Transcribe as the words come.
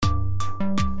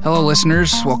Hello,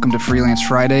 listeners. Welcome to Freelance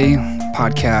Friday,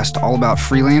 podcast all about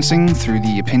freelancing through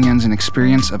the opinions and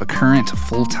experience of a current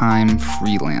full-time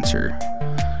freelancer.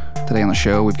 Today on the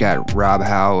show, we've got Rob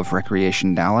Howe of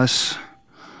Recreation Dallas.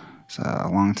 He's a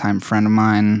longtime friend of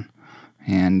mine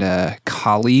and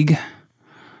colleague.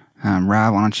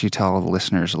 Rob, why don't you tell the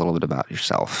listeners a little bit about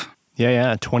yourself?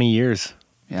 Yeah, 20 years.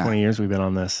 Yeah. 20 years we've been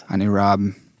on this. I knew Rob,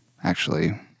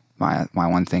 actually. My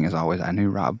one thing is always I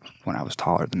knew Rob when I was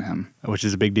taller than him. Which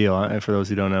is a big deal. For those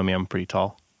who don't know me, I'm pretty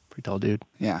tall dude.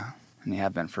 Yeah, and you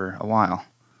have been for a while.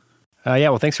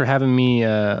 Well, thanks for having me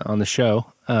on the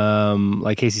show.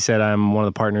 Like Casey said, I'm one of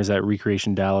the partners at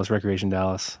Recreation Dallas.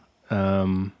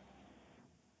 And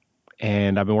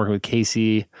I've been working with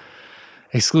Casey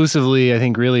exclusively, I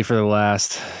think, really for the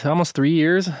last almost 3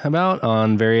 years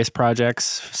on various projects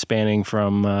spanning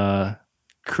from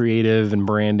creative and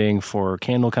branding for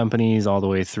candle companies all the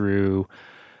way through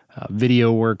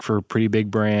video work for pretty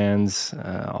big brands,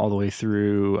 all the way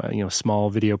through small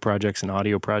video projects and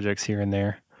audio projects here and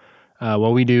there.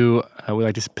 What we do, we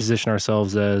like to position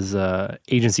ourselves as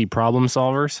agency problem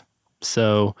solvers.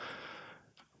 So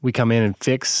we come in and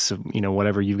fix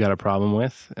whatever you've got a problem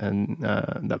with, and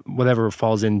whatever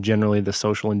falls in generally the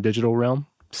social and digital realm.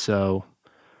 So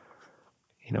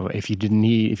if you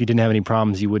didn't have any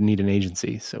problems, you wouldn't need an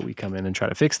agency. So we come in and try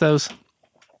to fix those.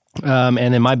 And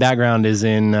then my background is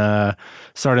in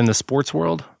started in the sports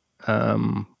world,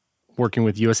 working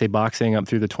with USA Boxing up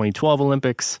through the 2012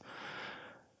 Olympics.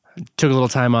 Took a little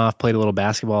time off, played a little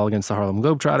basketball against the Harlem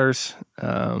Globetrotters,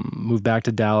 moved back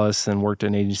to Dallas and worked at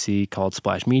an agency called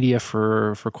Splash Media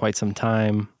for quite some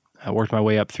time. I worked my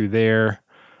way up through there.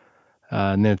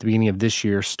 And then at the beginning of this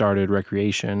year, started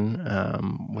Recreation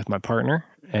with my partner,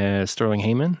 Sterling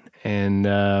Heyman.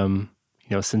 And,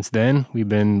 since then, we've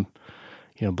been,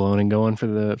 blowing and going for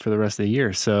the rest of the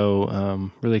year.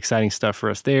 So really exciting stuff for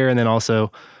us there. And then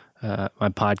also my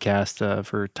podcast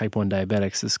for type 1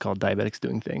 diabetics is called Diabetics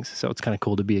Doing Things. So it's kind of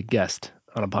cool to be a guest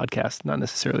on a podcast, not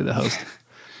necessarily the host.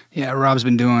 Yeah, Rob's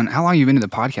been doing. How long have you been to the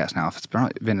podcast now? If it's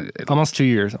been almost 2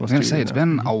 years. I was going to say it's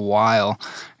been a while,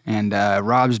 and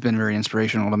Rob's been very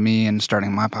inspirational to me in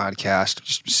starting my podcast.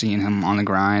 Just seeing him on the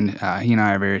grind. He and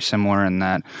I are very similar in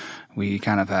that we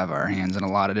kind of have our hands in a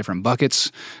lot of different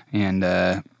buckets,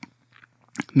 and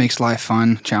makes life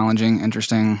fun, challenging,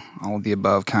 interesting, all of the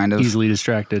above, kind of. Easily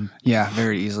distracted. Yeah,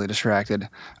 very easily distracted.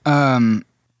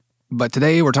 But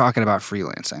today we're talking about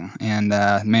freelancing, and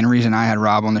the main reason I had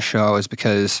Rob on the show is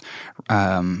because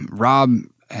Rob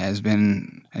has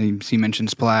been, he mentioned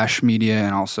Splash Media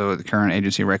and also the current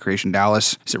agency Recreation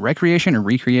Dallas. Is it Recreation or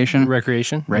Recreation?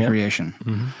 Recreation. Recreation.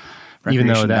 Yeah. Mm-hmm.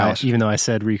 Recreation Even though I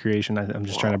said Recreation, I'm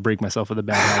just trying to break myself with the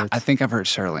bad habits. I think I've heard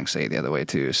Sterling say it the other way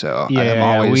too. So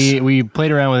we played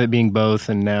around with it being both,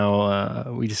 and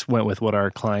now we just went with what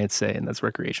our clients say, and that's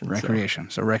Recreation.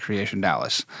 So Recreation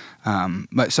Dallas.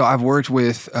 But I've worked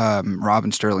with Rob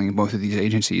and Sterling in both of these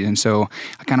agencies, and so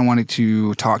I kind of wanted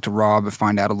to talk to Rob and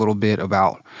find out a little bit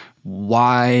about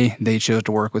why they chose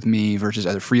to work with me versus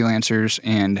other freelancers,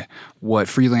 and what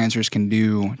freelancers can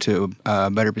do to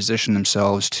better position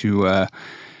themselves to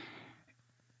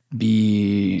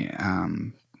be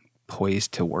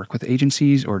poised to work with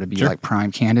agencies, or to be like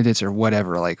prime candidates or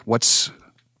whatever. Like, what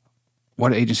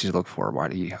do agencies look for? Why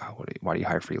do you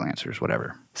hire freelancers?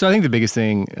 Whatever. So I think the biggest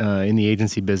thing in the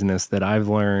agency business that I've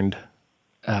learned,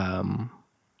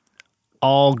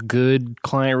 all good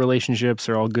client relationships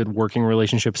or all good working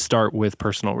relationships start with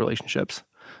personal relationships.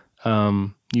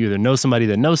 You either know somebody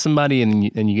that knows somebody, and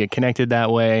you get connected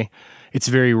that way. It's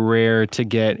very rare to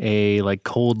get a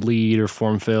cold lead or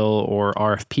form fill or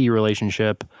RFP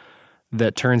relationship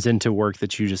that turns into work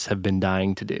that you just have been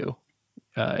dying to do.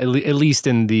 At least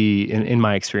in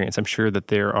my experience. I'm sure that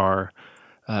there are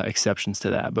exceptions to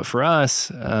that. But for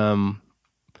us,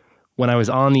 when I was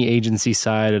on the agency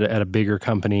side at a bigger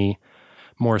company,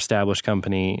 more established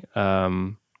company,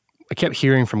 I kept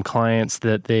hearing from clients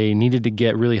that they needed to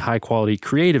get really high quality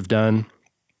creative done,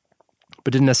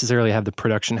 but didn't necessarily have the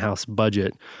production house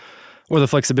budget or the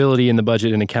flexibility in the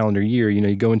budget in a calendar year.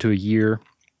 You go into a year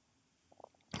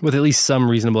with at least some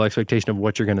reasonable expectation of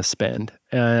what you're going to spend.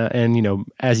 And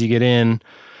as you get in,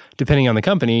 depending on the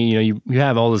company, you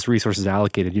have all those resources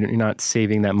allocated. You're not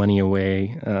saving that money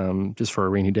away just for a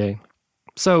rainy day.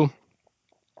 So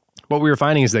what we were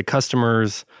finding is that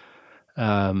customers'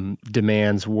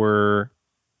 demands were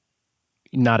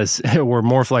were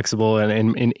more flexible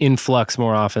and in flux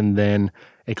more often than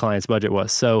a client's budget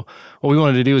was. So what we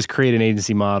wanted to do is create an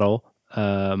agency model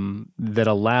that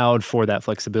allowed for that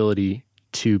flexibility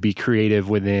to be creative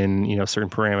within certain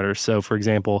parameters. So for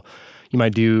example, you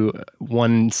might do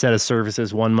one set of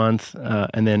services one month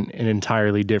and then an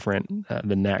entirely different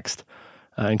the next.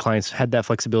 And clients had that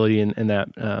flexibility and that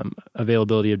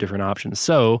availability of different options.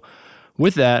 So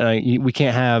with that, we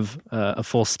can't have a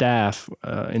full staff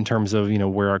in terms of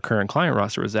where our current client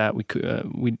roster was at. We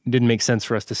didn't make sense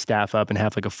for us to staff up and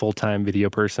have like a full-time video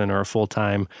person or a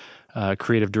full-time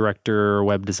creative director or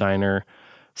web designer.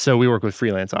 So we work with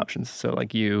freelance options. So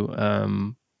like you,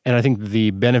 and I think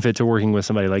the benefit to working with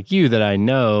somebody like you that I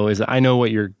know is that I know what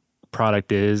your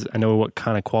product is. I know what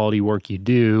kind of quality work you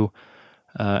do.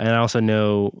 And I also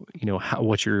know,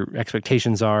 what your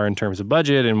expectations are in terms of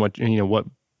budget and what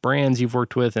brands you've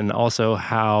worked with, and also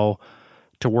how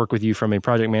to work with you from a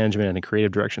project management and a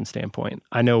creative direction standpoint.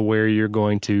 I know where you're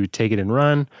going to take it and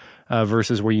run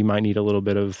versus where you might need a little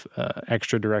bit of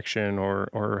extra direction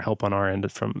or help on our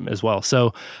end from as well.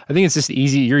 So I think it's just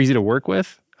easy. You're easy to work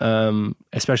with,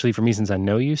 especially for me since I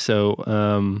know you.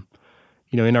 So,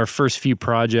 in our first few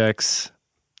projects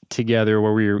together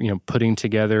where we were, putting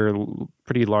together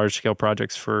pretty large scale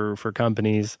projects for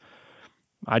companies,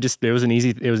 it was an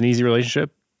easy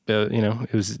relationship.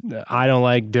 I don't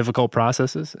like difficult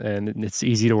processes, and it's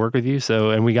easy to work with you.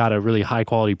 So, and we got a really high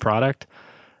quality product.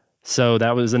 So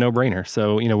that was a no brainer.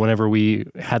 So, whenever we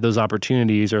had those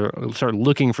opportunities or start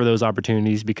looking for those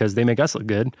opportunities because they make us look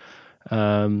good.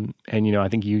 And, I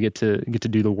think you get to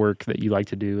do the work that you like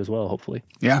to do as well, hopefully.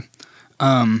 Yeah.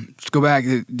 Just go back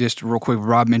just real quick.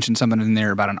 Rob mentioned something in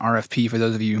there about an RFP. For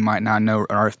those of you who might not know,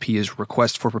 an RFP is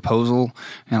request for proposal.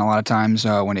 And a lot of times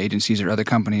when agencies or other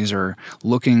companies are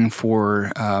looking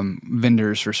for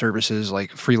vendors for services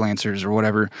like freelancers or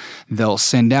whatever, they'll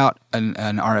send out an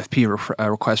RFP,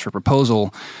 a request for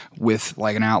proposal, with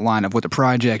like an outline of what the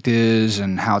project is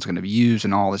and how it's going to be used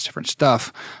and all this different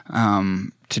stuff.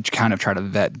 To kind of try to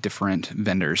vet different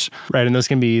vendors. Right, and those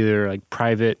can be either like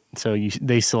private, so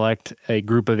they select a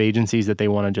group of agencies that they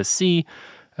want to just see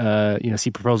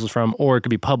proposals from, or it could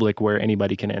be public where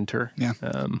anybody can enter. Yeah.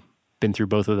 Been through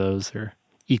both of those. They're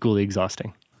equally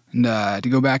exhausting. And to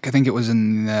go back, I think it was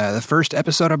in the first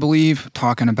episode, I believe,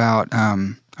 talking about,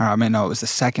 it was the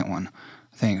second one,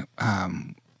 I think,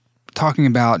 talking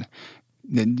about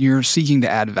that you're seeking to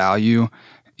add value.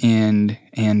 And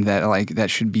that that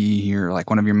should be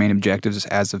one of your main objectives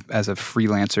as a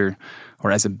freelancer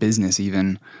or as a business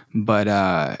even. But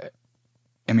and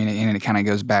it kind of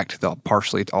goes back to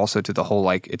partially also to the whole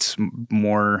it's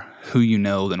more who you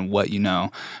know than what you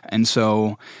know. And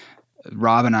so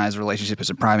Rob and I's relationship is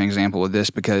a prime example of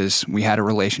this because we had a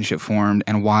relationship formed,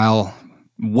 and while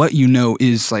what you know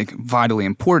is vitally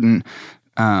important,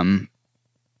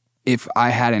 if I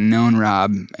hadn't known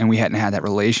Rob and we hadn't had that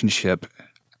relationship,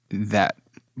 the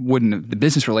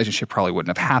business relationship probably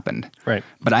wouldn't have happened. Right.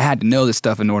 But I had to know this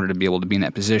stuff in order to be able to be in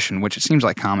that position, which it seems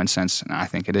like common sense, and I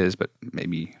think it is, but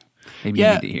maybe you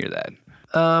need to hear that.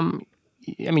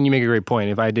 You make a great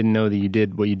point. If I didn't know that you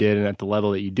did what you did and at the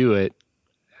level that you do it,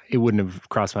 it wouldn't have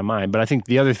crossed my mind. But I think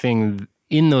the other thing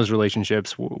in those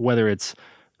relationships, whether it's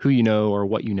who you know or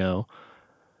what you know,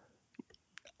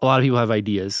 a lot of people have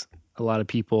ideas. A lot of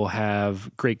people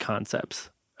have great concepts.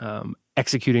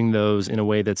 Executing those in a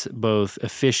way that's both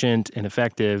efficient and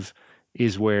effective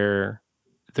is where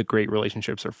the great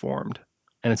relationships are formed.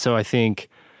 And so I think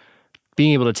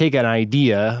being able to take an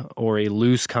idea or a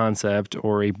loose concept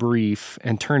or a brief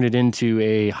and turn it into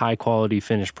a high quality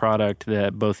finished product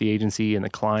that both the agency and the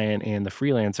client and the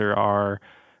freelancer are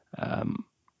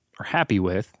happy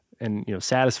with and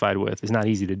satisfied with is not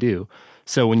easy to do.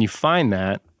 So when you find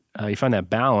that,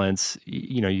 balance,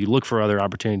 you look for other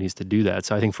opportunities to do that.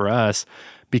 So I think for us,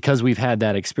 because we've had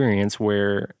that experience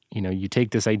where, you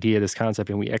take this idea, this concept,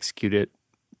 and we execute it,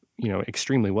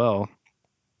 extremely well,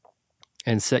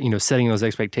 and setting those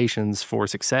expectations for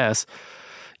success,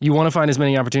 you want to find as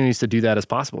many opportunities to do that as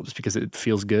possible just because it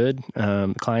feels good.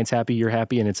 The client's happy, you're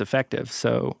happy, and it's effective.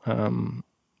 So,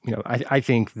 I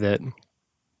think that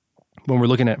when we're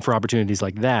looking for opportunities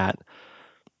like that,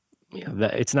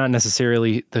 that it's not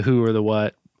necessarily the who or the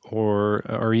what,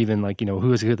 or even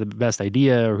who's got the best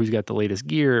idea or who's got the latest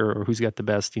gear or who's got the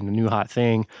best new hot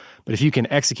thing. But if you can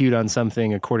execute on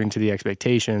something according to the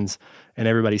expectations and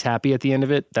everybody's happy at the end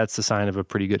of it, that's the sign of a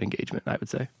pretty good engagement, I would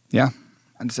say. Yeah,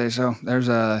 I'd say so. There's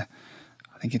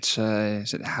I think it's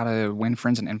is it How to Win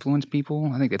Friends and Influence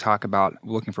People? I think they talk about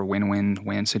looking for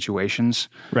win-win-win situations.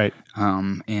 Right.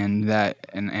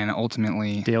 And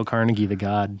ultimately Dale Carnegie, the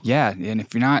god. Yeah, and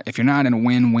if you're not in a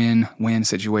win-win-win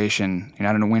situation, you're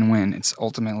not in a win-win, it's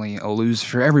ultimately a lose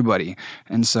for everybody.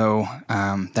 And so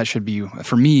that should be,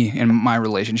 for me in my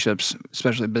relationships,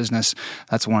 especially business,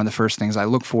 that's one of the first things I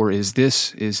look for is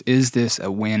this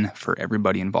a win for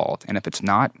everybody involved? And if it's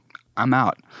not, I'm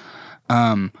out.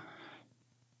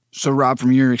 So Rob,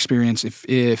 from your experience,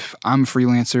 if I'm a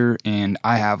freelancer and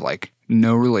I have like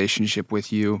no relationship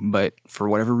with you, but for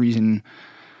whatever reason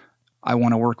I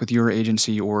want to work with your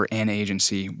agency or an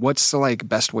agency, what's the like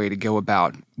best way to go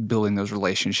about building those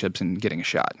relationships and getting a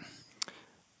shot?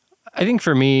 I think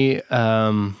for me,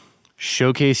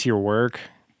 showcase your work.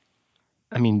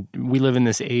 I mean, we live in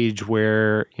this age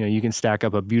where, you know, you can stack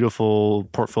up a beautiful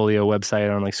portfolio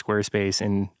website on like Squarespace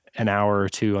in an hour or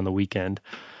two on the weekend.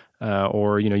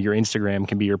 Or, you know, your Instagram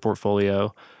can be your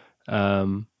portfolio.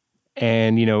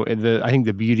 And, you know, I think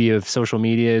the beauty of social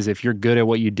media is if you're good at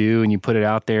what you do and you put it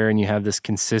out there and you have this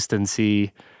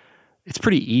consistency, it's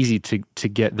pretty easy to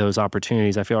get those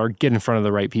opportunities, I feel, or get in front of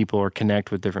the right people or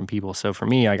connect with different people. So for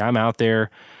me, like I'm out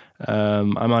there,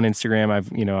 I'm on Instagram.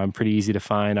 I'm pretty easy to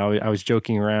find. I was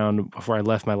joking around before I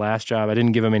left my last job. I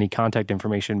didn't give them any contact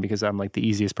information because I'm like the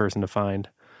easiest person to find.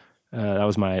 That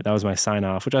was my sign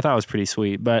off, which I thought was pretty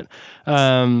sweet. But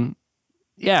I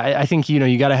think, you know,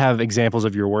 you got to have examples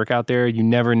of your work out there. You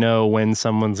never know when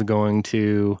someone's going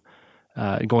to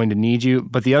need you.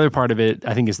 But the other part of it,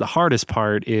 I think, is the hardest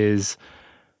part is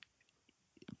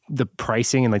the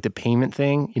pricing and like the payment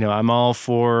thing. You know, I'm all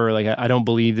for like, I don't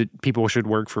believe that people should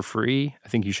work for free. I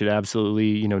think you should absolutely,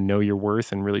 you know your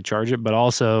worth and really charge it, but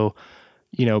also,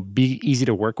 you know, be easy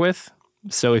to work with.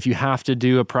 So if you have to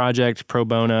do a project pro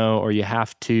bono or you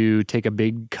have to take a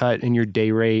big cut in your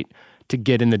day rate to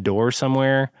get in the door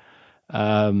somewhere,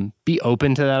 be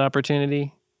open to that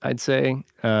opportunity, I'd say,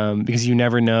 because you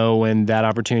never know when that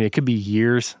opportunity, it could be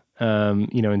years,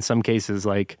 you know, in some cases,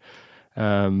 like,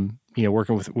 you know,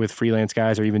 working with freelance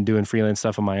guys or even doing freelance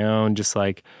stuff on my own, just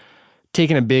like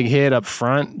taking a big hit up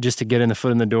front just to get in the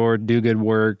foot in the door, do good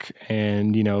work,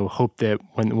 and, you know, hope that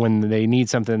when they need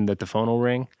something that the phone will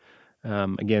ring.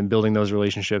 Again, building those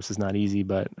relationships is not easy,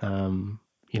 but,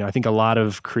 you know, I think a lot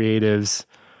of creatives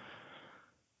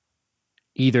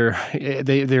either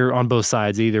they're on both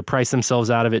sides. They either price themselves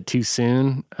out of it too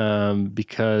soon,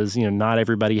 because, you know, not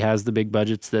everybody has the big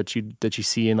budgets that you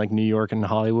see in like New York and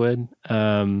Hollywood.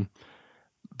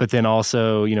 But then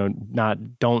also, you know,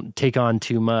 don't take on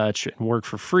too much and work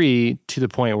for free to the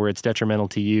point where it's detrimental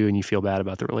to you and you feel bad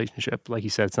about the relationship. Like you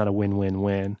said, it's not a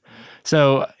win-win-win.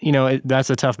 So, you know,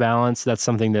 that's a tough balance. That's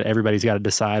something that everybody's got to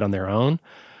decide on their own.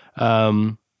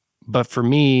 But for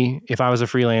me, if I was a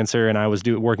freelancer and I was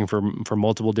working for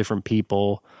multiple different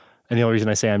people, and the only reason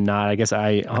I say I'm not, I guess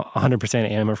I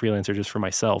 100% am a freelancer just for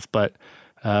myself. But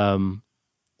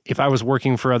if I was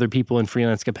working for other people in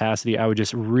freelance capacity, I would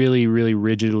just really, really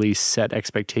rigidly set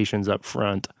expectations up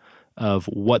front of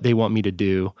what they want me to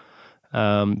do.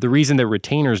 The reason that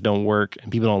retainers don't work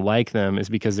and people don't like them is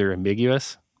because they're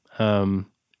ambiguous.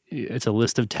 It's a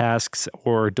list of tasks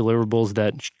or deliverables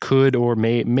that could or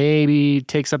maybe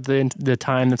takes up the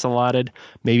time that's allotted,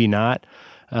 maybe not.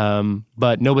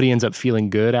 But nobody ends up feeling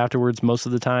good afterwards most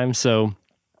of the time. So,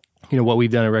 you know, what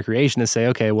we've done at Recreation is say,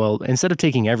 okay, well, instead of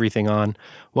taking everything on,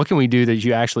 what can we do that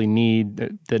you actually need,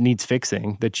 that needs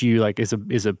fixing, that you like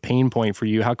is a pain point for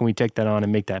you? How can we take that on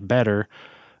and make that better?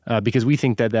 Because we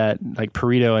think that like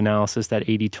Pareto analysis, that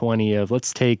 80-20 of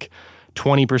let's take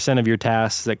 20% of your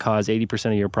tasks that cause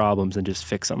 80% of your problems and just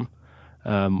fix them.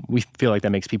 We feel like that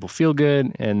makes people feel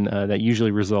good, and that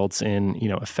usually results in, you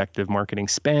know, effective marketing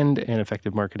spend and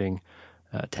effective marketing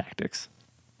tactics.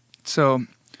 So,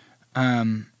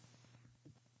 like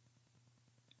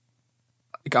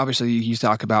obviously you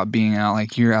talk about being out,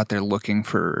 like you're out there looking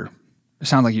for, it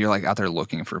sounds like you're like out there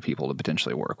looking for people to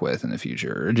potentially work with in the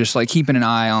future, or just like keeping an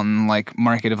eye on like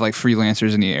market of like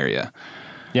freelancers in the area.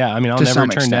 Yeah, I mean, I'll never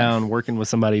turn down working with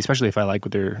somebody, especially if I like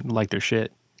their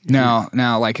shit. Now,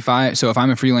 like if I'm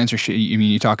a freelancer, I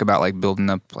mean, you talk about like building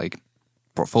up like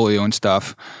portfolio and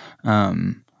stuff.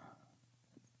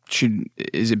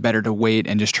 Is it better to wait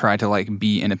and just try to like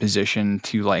be in a position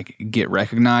to like get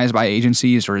recognized by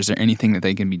agencies, or is there anything that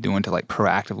they can be doing to like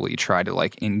proactively try to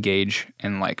like engage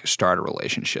and like start a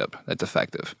relationship that's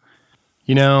effective?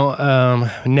 You know,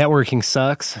 networking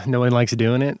sucks. Nobody likes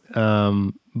doing it.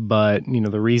 But, you know,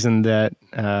 the reason that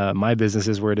my business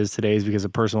is where it is today is because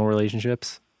of personal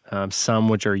relationships, some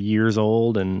which are years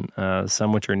old and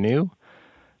some which are new.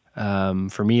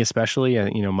 For me especially,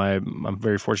 you know, I'm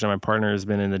very fortunate my partner has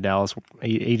been in the Dallas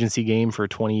agency game for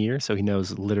 20 years, so he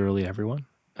knows literally everyone.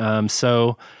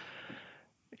 So,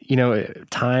 you know,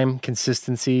 time,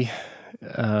 consistency,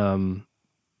 don't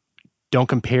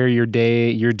compare your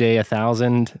day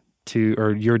 1,000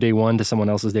 or your day 1 to someone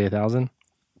else's day 1,000.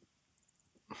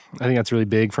 I think that's really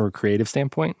big from a creative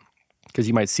standpoint, because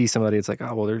you might see somebody, it's like,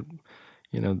 oh, well,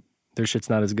 their shit's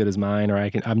not as good as mine, or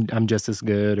I'm just as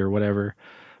good or whatever.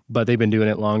 but they've been doing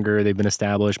it longer. They've been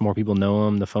established. More people know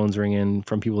them. The phone's ringing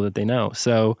from people that they know.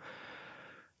 So,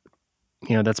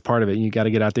 that's part of it. You got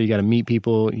to get out there. You got to meet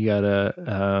people. You got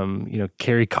to,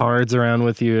 carry cards around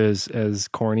with you, as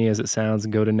corny as it sounds,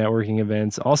 and go to networking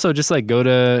events. Also, just like go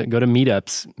to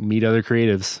meetups, meet other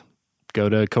creatives, go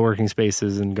to co-working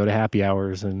spaces, and go to happy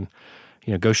hours, and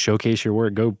go showcase your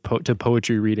work. Go to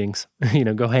poetry readings.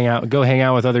 Go hang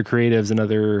out with other creatives and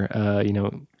other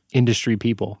industry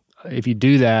people. If you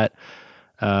do that,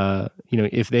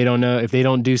 if they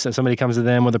don't do, somebody comes to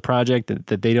them with a project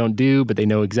that they don't do, but they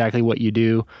know exactly what you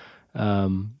do,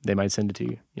 they might send it to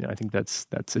you. I think it's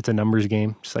a numbers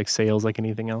game, just like sales, like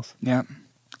anything else. Yeah.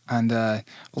 And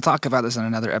we'll talk about this in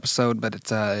another episode, but it's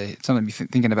something to be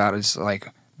thinking about is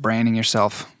like branding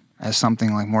yourself as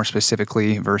something like more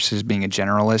specifically versus being a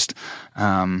generalist.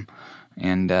 For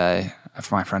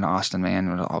my friend Austin, man,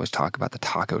 would always talk about the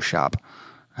taco shop.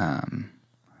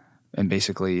 And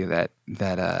basically that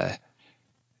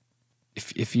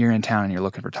if you're in town and you're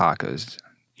looking for tacos,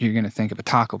 you're going to think of a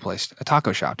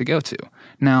taco shop to go to.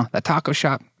 Now, that taco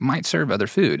shop might serve other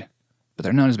food, but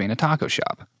they're known as being a taco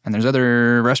shop. And there's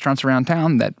other restaurants around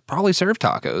town that probably serve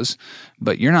tacos,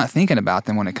 but you're not thinking about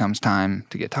them when it comes time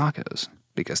to get tacos,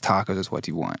 because tacos is what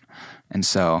you want. And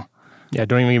so... Yeah,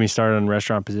 don't even get me started on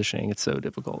restaurant positioning. It's so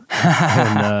difficult.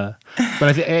 But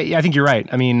I think you're right.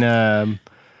 I mean...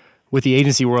 with the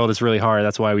agency world, it's really hard.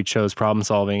 That's why we chose problem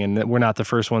solving, and we're not the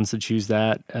first ones to choose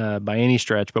that by any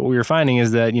stretch. But what we were finding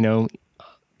is that,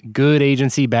 good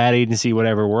agency, bad agency,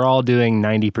 whatever, we're all doing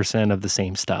 90% of the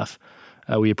same stuff.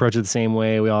 We approach it the same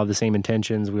way. We all have the same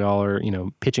intentions. We all are,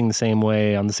 pitching the same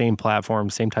way on the same platform,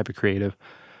 same type of creative.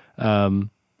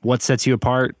 What sets you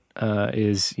apart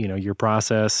is, your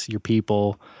process, your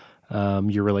people,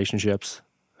 your relationships,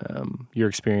 your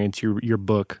experience, your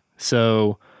book.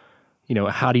 So...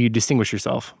 how do you distinguish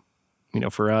yourself?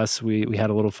 For us, we had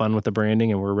a little fun with the branding,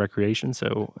 and we're recreation.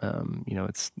 So,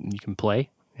 you can play.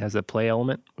 It has that play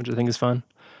element, which I think is fun.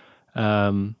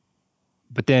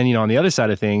 But then, on the other side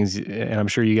of things, and I'm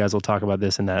sure you guys will talk about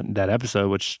this in that episode,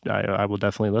 which I will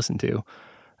definitely listen to,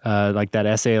 like that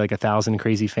essay, like 1,000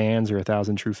 crazy fans or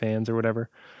 1,000 true fans or whatever.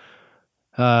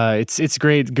 It's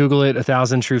great. Google it,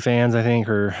 1,000 true fans, I think,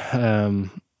 or...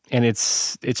 And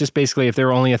it's just basically, if there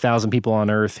were only 1,000 people on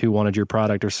Earth who wanted your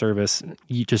product or service,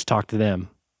 you just talk to them.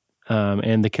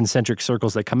 And the concentric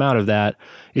circles that come out of that,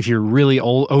 if you're really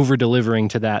over-delivering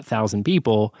to that 1,000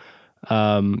 people,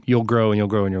 you'll grow and you'll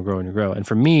grow and you'll grow and you'll grow. And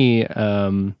for me,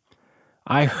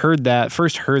 I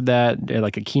first heard that at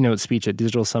like a keynote speech at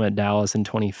Digital Summit Dallas in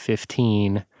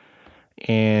 2015,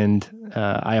 and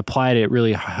I applied it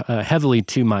really heavily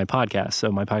to my podcast. So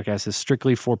my podcast is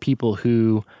strictly for people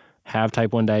who have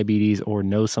type 1 diabetes or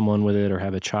know someone with it or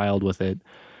have a child with it.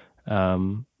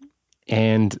 And,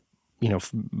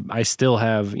 I still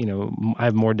have, I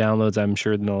have more downloads, I'm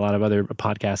sure, than a lot of other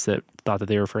podcasts that thought that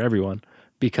they were for everyone,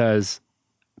 because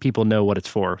people know what it's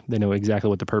for. They know exactly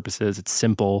what the purpose is. It's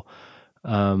simple.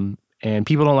 And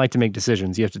people don't like to make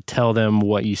decisions. You have to tell them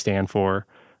what you stand for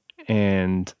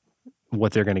and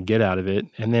what they're going to get out of it.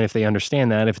 And then if they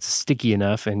understand that, if it's sticky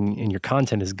enough and your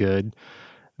content is good,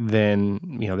 then,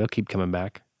 they'll keep coming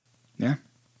back. Yeah.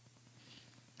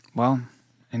 Well,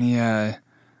 if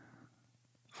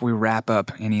we wrap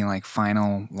up, any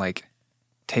final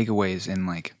takeaways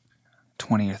in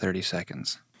 20 or 30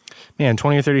 seconds? Man,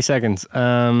 20 or 30 seconds.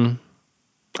 I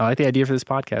like the idea for this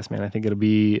podcast, man. I think it'll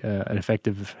be an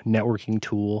effective networking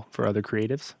tool for other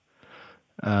creatives.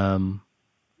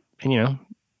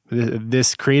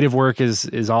 This creative work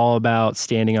is all about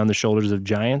standing on the shoulders of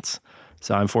giants.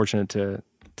 So I'm fortunate to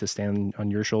stand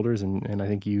on your shoulders, and I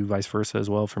think you vice versa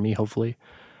as well for me, hopefully,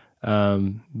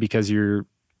 because you're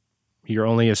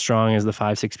only as strong as the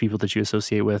 5-6 people that you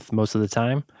associate with most of the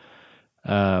time.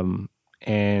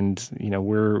 And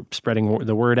we're spreading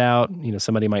the word out.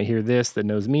 Somebody might hear this that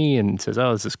knows me and says,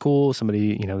 "Oh, this is cool."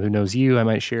 Somebody who knows you, I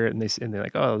might share it, and they're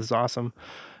like, "Oh, this is awesome."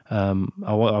 I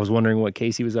was wondering what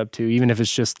Casey was up to, even if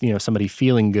it's just somebody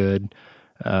feeling good.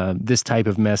 This type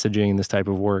of messaging, this type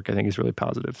of work, I think is really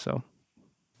positive. So.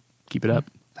 Keep it up.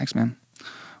 Thanks, man.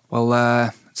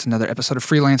 Well, it's another episode of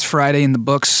Freelance Friday in the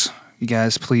books. You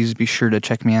guys, please be sure to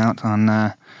check me out on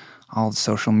all the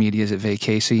social medias at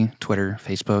VayCasey, Twitter,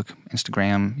 Facebook,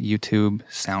 Instagram, YouTube,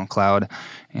 SoundCloud,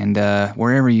 and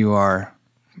wherever you are.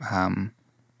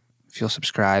 If you'll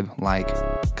subscribe,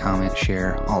 comment,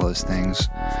 share, all those things.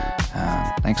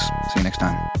 Thanks. See you next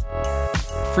time.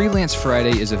 Freelance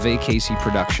Friday is a VayCasey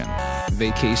production.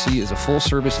 VayCasey is a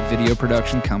full-service video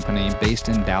production company based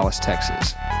in Dallas,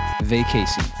 Texas.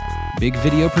 VayCasey, big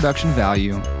video production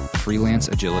value, freelance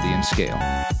agility and scale.